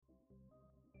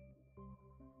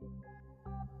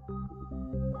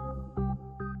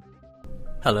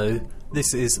Hello,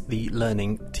 this is the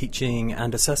Learning, Teaching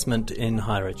and Assessment in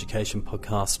Higher Education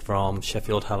podcast from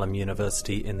Sheffield Hallam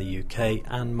University in the UK,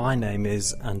 and my name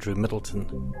is Andrew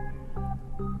Middleton.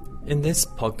 In this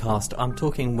podcast, I'm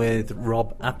talking with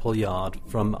Rob Appleyard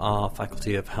from our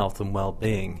Faculty of Health and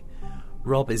Wellbeing.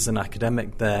 Rob is an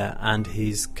academic there, and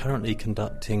he's currently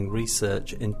conducting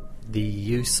research in the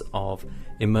use of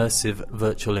immersive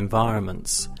virtual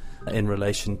environments in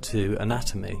relation to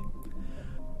anatomy.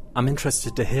 I'm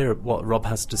interested to hear what Rob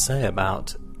has to say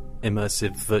about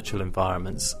immersive virtual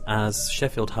environments, as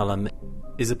Sheffield Hallam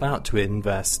is about to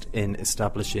invest in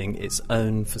establishing its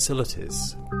own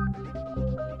facilities.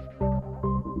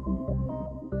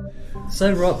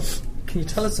 So Rob, can you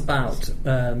tell us about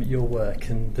your work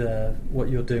and what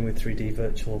you're doing with 3D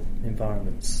virtual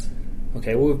environments?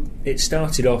 Okay, well, it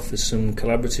started off as some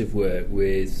collaborative work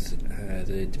with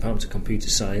the Department of Computer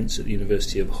Science at the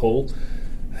University of Hull,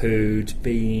 who'd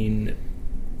been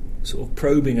sort of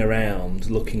probing around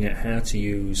looking at how to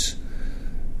use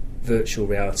virtual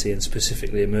reality and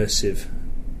specifically immersive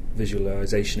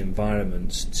visualization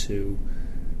environments to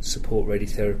support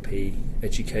radiotherapy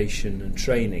education and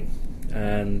training.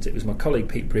 And it was my colleague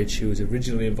Pete Bridge who was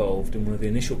originally involved in one of the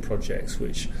initial projects,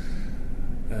 which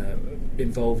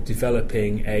involved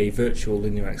developing a virtual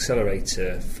linear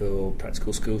accelerator for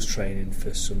practical skills training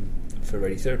for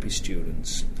radiotherapy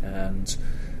students. And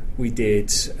we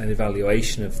did an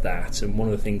evaluation of that, and one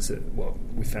of the things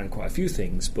we found quite a few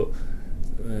things, but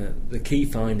the key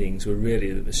findings were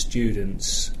really that the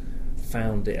students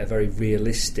found it a very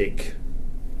realistic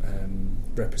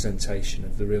representation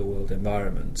of the real world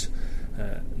environment.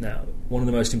 Now, one of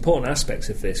the most important aspects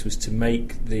of this was to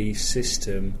make the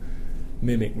system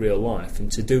mimic real life,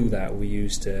 and to do that we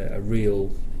used a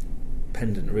real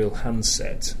pendant, a real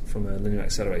handset from a linear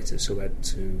accelerator. So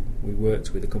we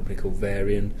worked with a company called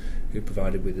Varian, who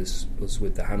provided us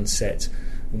with the handset,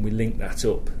 and we linked that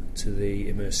up to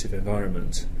the immersive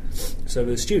environment. So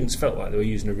the students felt like they were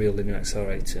using a real linear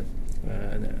accelerator,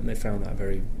 and they found that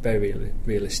very, very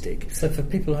realistic. So for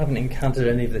people who haven't encountered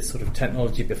any of this sort of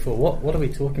technology before, what are we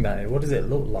talking about here? What does it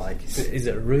look like? Is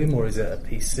it a room, or is it a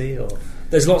PC? Or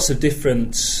there's lots of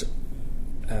different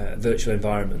virtual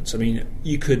environments. I mean,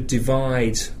 you could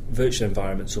divide virtual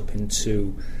environments up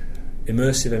into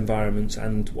immersive environments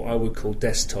and what I would call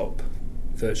desktop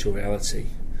virtual reality.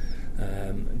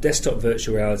 Desktop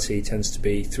virtual reality tends to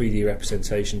be 3D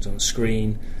representations on a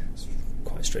screen. It's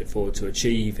quite straightforward to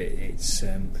achieve. It's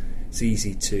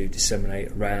easy to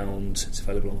disseminate around. It's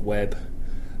available on the web,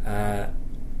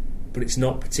 but it's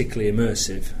not particularly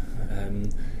immersive.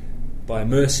 By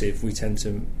immersive, we tend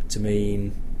to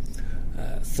mean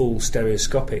full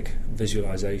stereoscopic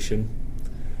visualization,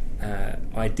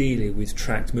 ideally with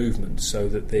tracked movement, so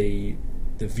that the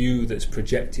view that's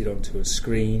projected onto a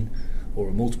screen or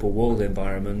a multiple world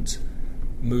environment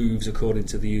moves according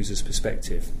to the user's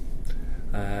perspective,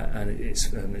 and it's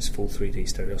full 3D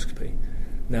stereoscopy.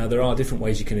 Now, there are different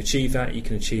ways you can achieve that. You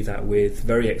can achieve that with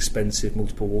very expensive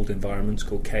multiple world environments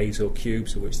called caves or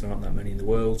cubes, of which there aren't that many in the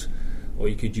world, or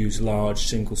you could use large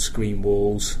single screen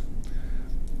walls,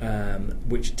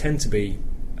 which tend to be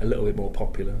a little bit more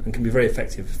popular and can be very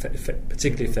effective,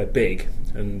 particularly if they're big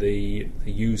and the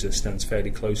user stands fairly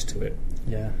close to it.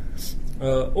 Yeah.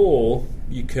 Or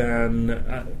you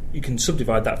can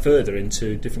subdivide that further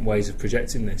into different ways of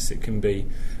projecting this.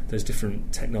 There's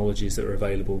different technologies that are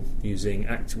available using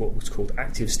what's called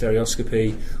active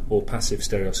stereoscopy or passive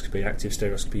stereoscopy. Active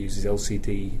stereoscopy uses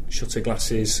LCD shutter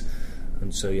glasses,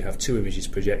 and so you have two images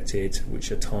projected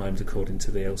which are timed according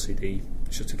to the LCD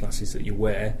shutter glasses that you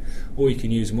wear. Or you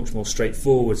can use a much more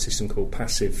straightforward system called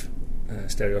passive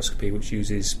stereoscopy, which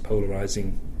uses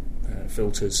polarising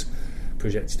filters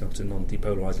projected onto a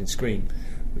non-depolarising screen,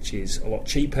 which is a lot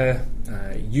cheaper.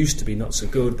 Used to be not so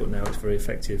good, but now it's very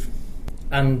effective.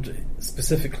 And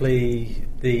specifically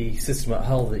the system at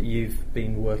Hull that you've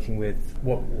been working with,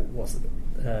 what's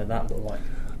that look like?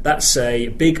 That's a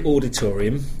big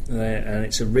auditorium, and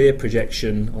it's a rear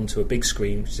projection onto a big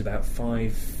screen, which is about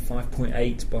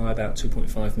 5.8 by about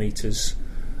 2.5 metres,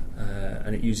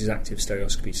 and it uses active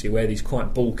stereoscopy. So you wear these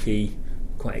quite bulky,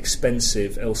 quite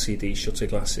expensive LCD shutter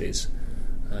glasses,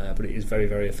 but it is very,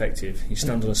 very effective. You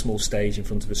stand on a small stage in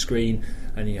front of a screen,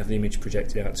 and you have the image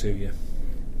projected out to you.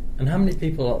 And how many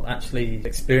people actually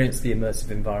experience the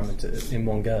immersive environment in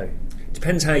one go?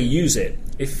 Depends how you use it.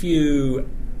 If you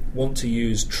want to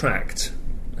use tracked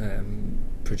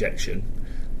projection,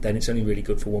 then it's only really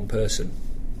good for one person,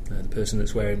 the person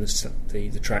that's wearing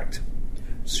the tracked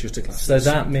shutter glasses. So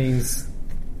that means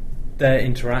they're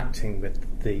interacting with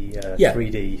the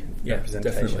 3D representation.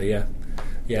 Definitely, yeah.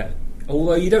 Yeah,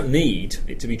 although you don't need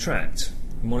it to be tracked.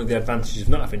 And one of the advantages of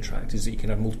not having tracked is that you can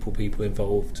have multiple people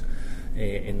involved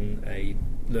in a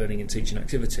learning and teaching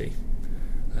activity,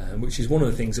 which is one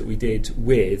of the things that we did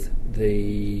with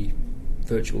the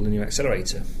virtual linear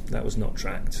accelerator. That was not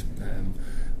tracked.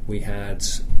 We had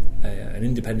an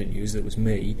independent user, that was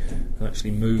me, who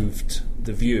actually moved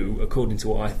the view according to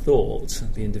what I thought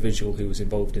the individual who was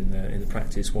involved in the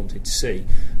practice wanted to see.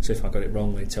 So if I got it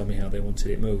wrong, they'd tell me how they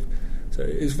wanted it moved. So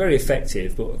it was very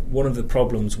effective, but one of the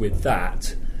problems with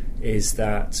that is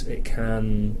that it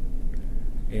can,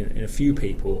 in a few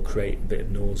people, create a bit of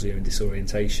nausea and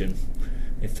disorientation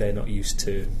if they're not used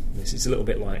to this. It's a little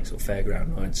bit like sort of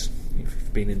fairground rides. If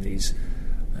you've been in these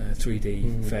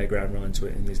 3D fairground rides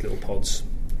in these little pods,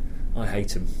 I hate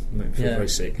them. Make me feel very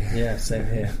sick. Yeah, same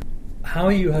here. How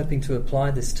are you hoping to apply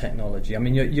this technology? I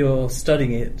mean, you're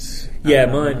studying it. Yeah,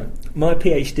 my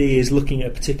PhD is looking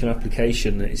at a particular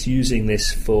application. It's using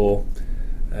this for,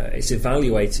 it's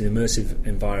evaluating immersive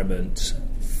environment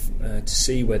to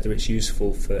see whether it's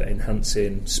useful for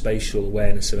enhancing spatial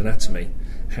awareness of anatomy,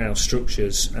 how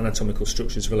anatomical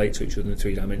structures relate to each other in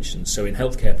 3 dimensions. So in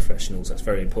healthcare professionals, that's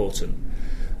very important.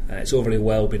 It's all very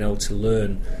well being able to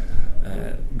learn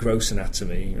gross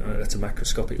anatomy at a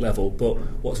macroscopic level, but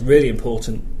what's really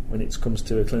important when it comes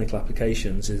to clinical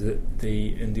applications is that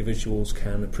the individuals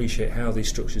can appreciate how these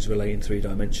structures relate in 3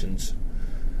 dimensions.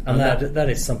 And that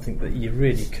is something that you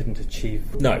really couldn't achieve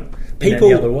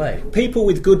any other way. People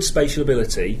with good spatial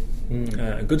ability,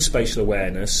 a good spatial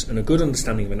awareness and a good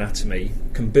understanding of anatomy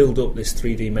can build up this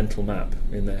 3D mental map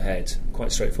in their head,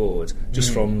 quite straightforward,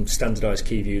 just from standardised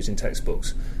key views in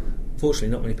textbooks. Unfortunately,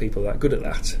 not many people are that good at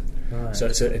that. Right. So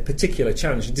it's a particular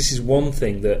challenge. This is one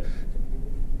thing that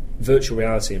virtual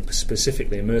reality and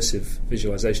specifically immersive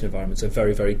visualization environments are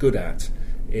very, very good at,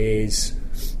 is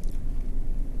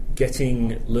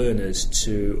getting learners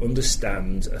to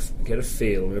understand, get a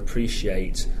feel and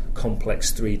appreciate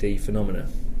complex 3D phenomena.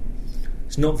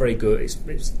 It's not very good.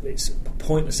 It's a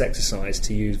pointless exercise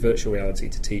to use virtual reality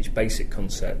to teach basic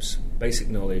concepts, basic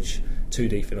knowledge,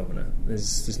 2D phenomena.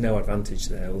 There's no advantage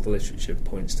there. All the literature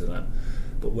points to that.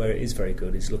 But where it is very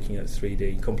good is looking at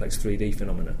complex 3D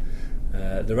phenomena.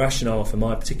 The rationale for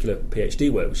my particular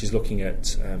PhD work, which is looking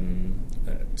at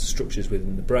structures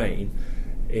within the brain,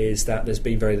 is that there's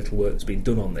been very little work that's been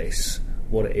done on this.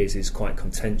 What it is quite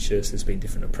contentious. There's been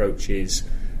different approaches.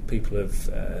 People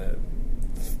have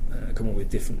come up with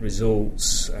different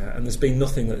results, and there's been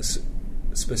nothing that's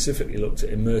specifically looked at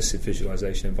immersive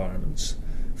visualization environments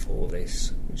for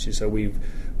this. So we've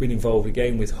been involved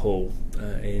again with Hull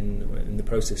in the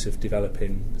process of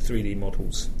developing 3D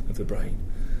models of the brain,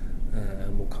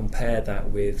 and we'll compare that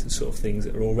with the sort of things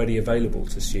that are already available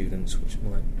to students, which are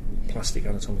like plastic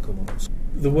anatomical models.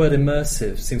 The word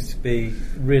immersive seems to be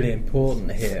really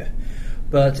important here,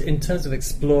 but in terms of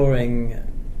exploring,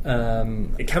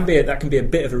 that can be a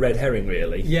bit of a red herring,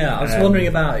 really. Yeah, I was wondering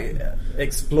about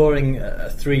exploring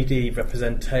a 3D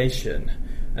representation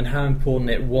and how important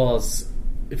it was,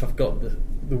 if I've got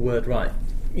the word right,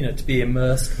 to be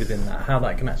immersed within that, how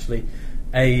that can actually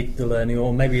aid the learning,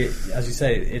 or maybe, as you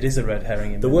say, it is a red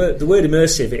herring. The word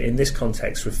immersive in this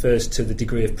context refers to the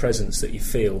degree of presence that you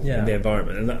feel in the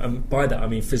environment, and by that I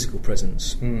mean physical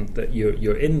presence, that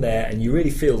you're in there and you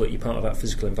really feel that you're part of that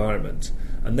physical environment,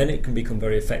 and then it can become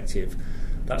very effective.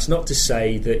 That's not to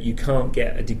say that you can't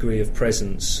get a degree of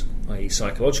presence, i.e.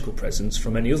 psychological presence,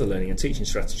 from any other learning and teaching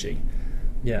strategy.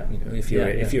 Yeah, if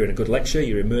you're in a good lecture,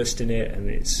 you're immersed in it, and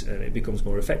it becomes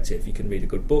more effective. You can read a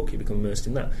good book, you become immersed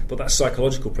in that. But that's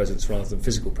psychological presence rather than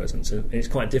physical presence, and it's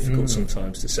quite difficult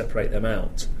sometimes to separate them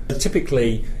out.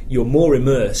 Typically, you're more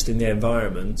immersed in the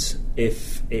environment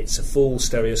if it's a full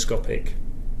stereoscopic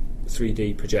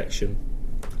 3D projection,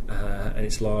 and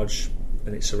it's large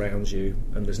and it surrounds you,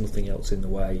 and there's nothing else in the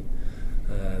way,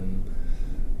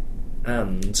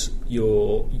 and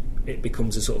it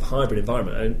becomes a sort of hybrid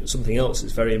environment. And something else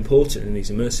that's very important in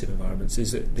these immersive environments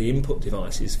is that the input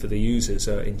devices for the users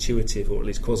are intuitive, or at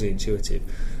least quasi-intuitive,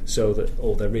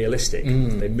 or they're realistic.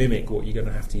 They mimic what you're going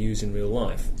to have to use in real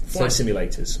life. Flight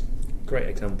simulators, great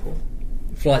example.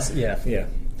 Flights,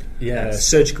 yeah.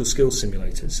 Surgical skills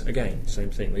simulators, again, same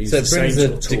thing. They use it brings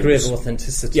a degree of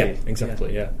authenticity. Yeah,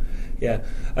 exactly. Yeah.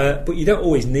 But you don't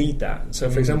always need that. So,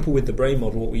 for example, with the brain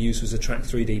model, what we used was a track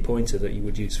 3D pointer that you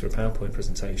would use for a PowerPoint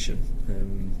presentation,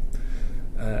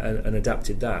 and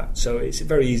adapted that. So it's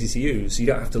very easy to use. You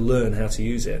don't have to learn how to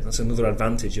use it. That's another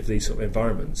advantage of these sort of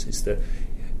environments, is that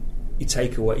you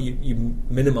take away, you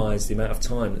minimise the amount of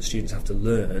time that students have to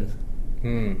learn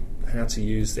how to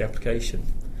use the application.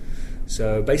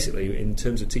 So basically, in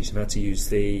terms of teaching them how to use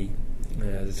the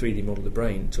the 3D model of the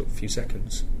brain took a few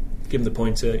seconds. Give them the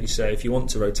pointer, you say, if you want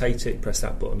to rotate it, press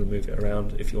that button and move it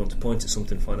around. If you want to point at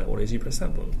something and find out what it is, you press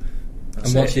that button.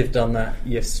 And once you've done that,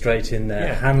 you're straight in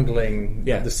there, handling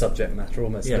the subject matter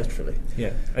almost literally.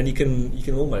 Yeah, and you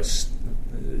can almost,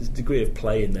 there's a degree of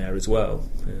play in there as well,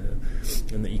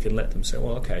 and that you can let them say,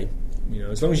 well, okay,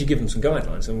 as long as you give them some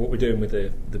guidelines. And what we're doing with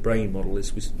the brain model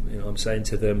is, I'm saying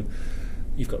to them,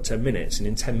 you've got 10 minutes, and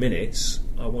in 10 minutes,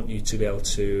 I want you to be able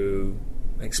to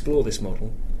explore this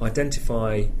model,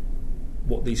 identify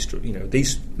what these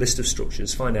list of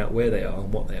structures, find out where they are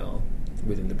and what they are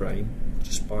within the brain,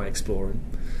 just by exploring.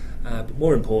 But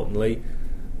more importantly,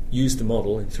 use the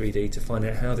model in 3D to find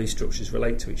out how these structures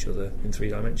relate to each other in 3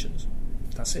 dimensions.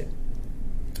 That's it.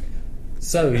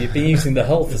 So you've been using the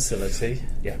whole facility,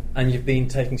 and you've been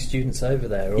taking students over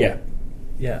there.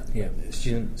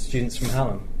 Students from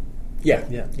Hallam.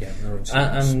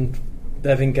 And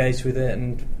they've engaged with it.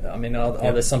 And I mean, are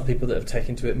there some people that have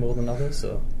taken to it more than others?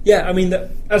 Or? Yeah, I mean,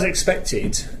 as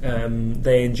expected,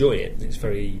 they enjoy it. It's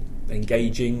very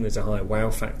engaging. There's a high wow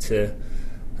factor.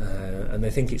 And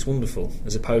they think it's wonderful,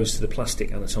 as opposed to the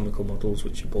plastic anatomical models,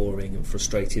 which are boring and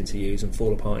frustrating to use and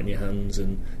fall apart in your hands,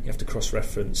 and you have to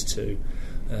cross-reference to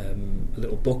a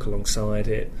little book alongside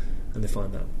it, and they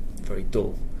find that very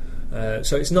dull.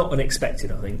 So it's not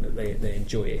unexpected, I think, that they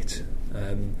enjoy it.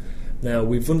 Now,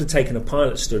 we've undertaken a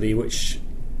pilot study which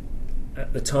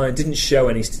at the time didn't show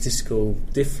any statistical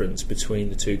difference between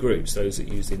the two groups, those that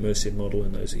use the immersive model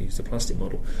and those that use the plastic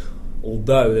model,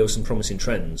 although there were some promising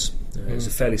trends. It was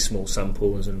a fairly small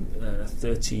sample. There was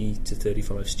 30 to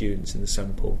 35 students in the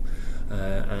sample.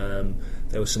 There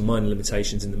were some minor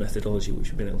limitations in the methodology which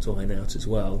we've been able to iron out as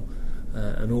well.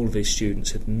 And all of these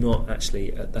students had not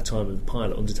actually, at that time of the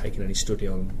pilot, undertaken any study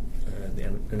on the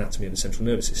anatomy of the central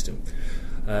nervous system.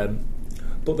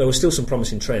 But there were still some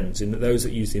promising trends in that those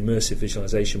that used the immersive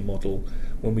visualization model,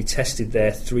 when we tested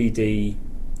their 3D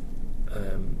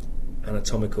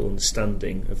anatomical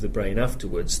understanding of the brain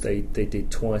afterwards, they did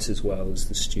twice as well as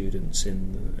the students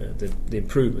in the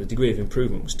improvement. The degree of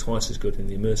improvement was twice as good in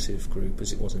the immersive group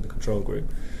as it was in the control group.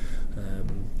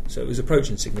 So it was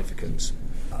approaching significance.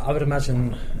 I would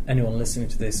imagine anyone listening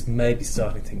to this may be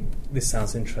starting to think, this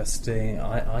sounds interesting,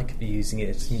 I could be using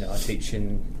it. I teach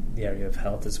in the area of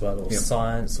health as well, or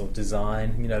science or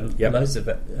design, loads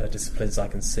of disciplines I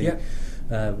can see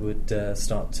would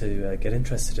start to get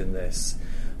interested in this.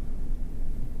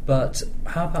 But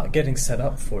how about getting set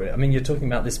up for it? I mean, you're talking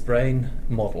about this brain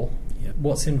model.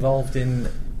 What's involved in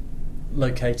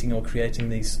locating or creating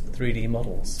these 3D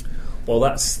models? Well,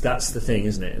 that's the thing,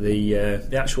 isn't it?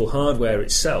 The actual hardware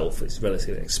itself is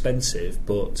relatively expensive,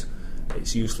 but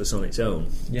it's useless on its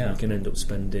own. You can end up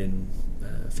spending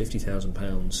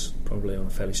 £50,000 probably on a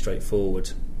fairly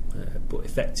straightforward but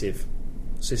effective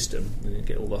system, and you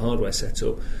get all the hardware set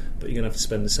up, but you're going to have to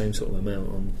spend the same sort of amount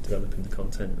on developing the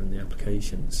content and the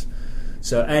applications.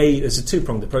 So there's a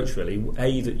two-pronged approach really.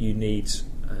 That you need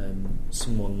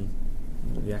someone,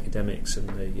 the academics and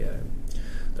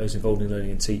those involved in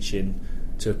learning and teaching,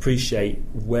 to appreciate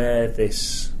what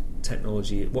this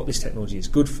technology is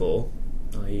good for,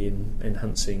 i.e. in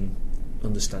enhancing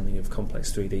understanding of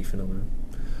complex 3D phenomena,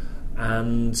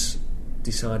 and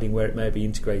deciding where it may be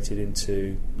integrated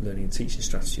into learning and teaching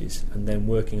strategies, and then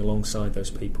working alongside those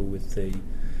people with the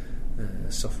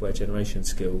software generation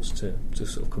skills to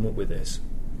sort of come up with this.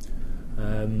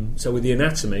 So with the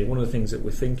anatomy, one of the things that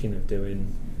we're thinking of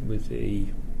doing with the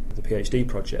PhD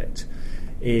project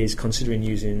is considering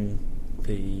using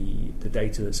the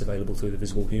data that's available through the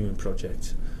Visible Human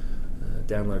project,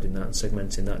 downloading that and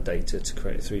segmenting that data to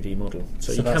create a 3D model.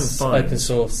 So you can find open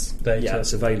source data. Yeah,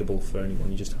 it's available for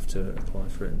anyone. You just have to apply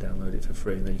for it and download it for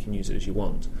free, and then you can use it as you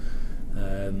want.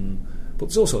 But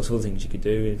there's all sorts of other things you could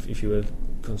do. If you were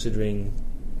considering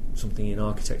something in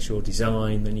architecture or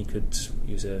design, then you could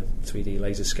use a 3D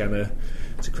laser scanner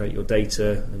to create your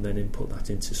data and then input that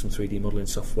into some 3D modelling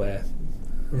software.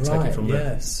 Take it from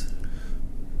there. Yes.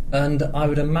 And I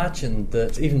would imagine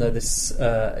that even though this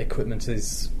equipment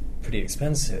is pretty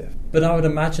expensive, but I would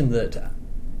imagine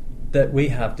that we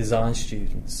have design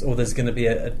students, or there's going to be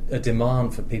a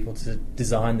demand for people to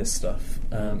design this stuff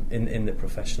in the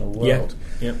professional world.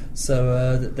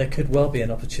 So there could well be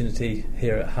an opportunity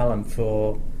here at Hallam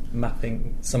for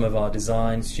mapping some of our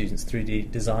design students, 3D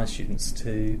design students,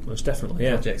 to most definitely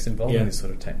projects involving this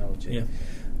sort of technology,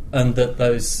 and that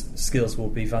those skills will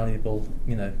be valuable,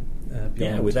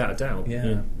 beyond. Without a doubt.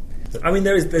 I mean,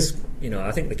 there's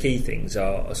I think the key things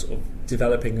are sort of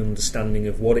developing an understanding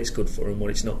of what it's good for and what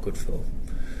it's not good for.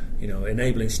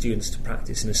 Enabling students to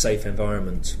practice in a safe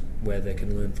environment where they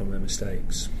can learn from their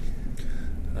mistakes.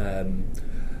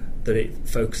 that it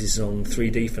focuses on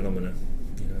 3D phenomena,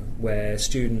 where it's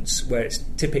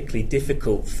typically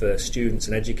difficult for students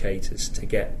and educators to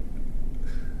get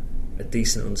a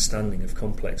decent understanding of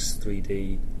complex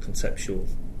 3D conceptual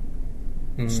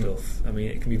stuff. I mean,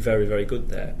 it can be very, very good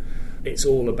there. It's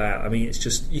all about, I mean, it's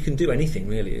just, you can do anything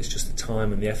really, it's just the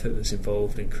time and the effort that's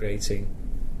involved in creating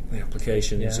the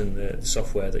applications and the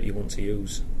software that you want to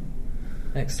use.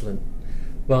 Excellent.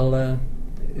 Well,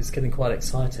 it's getting quite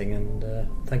exciting, and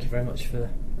thank you very much for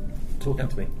talking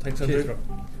to me. Thanks, Andrew. Cheers.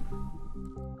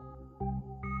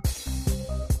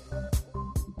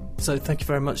 So thank you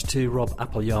very much to Rob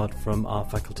Appleyard from our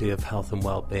Faculty of Health and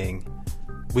Wellbeing.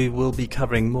 We will be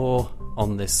covering more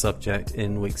on this subject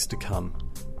in weeks to come.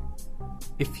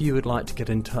 If you would like to get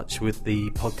in touch with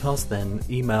the podcast, then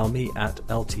email me at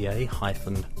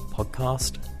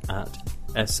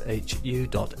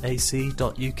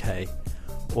lta-podcast@shu.ac.uk,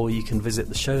 or you can visit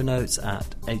the show notes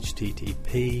at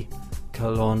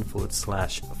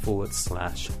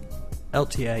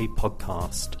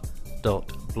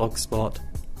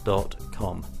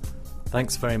http://ltapodcast.blogspot.com.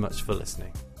 Thanks very much for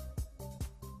listening.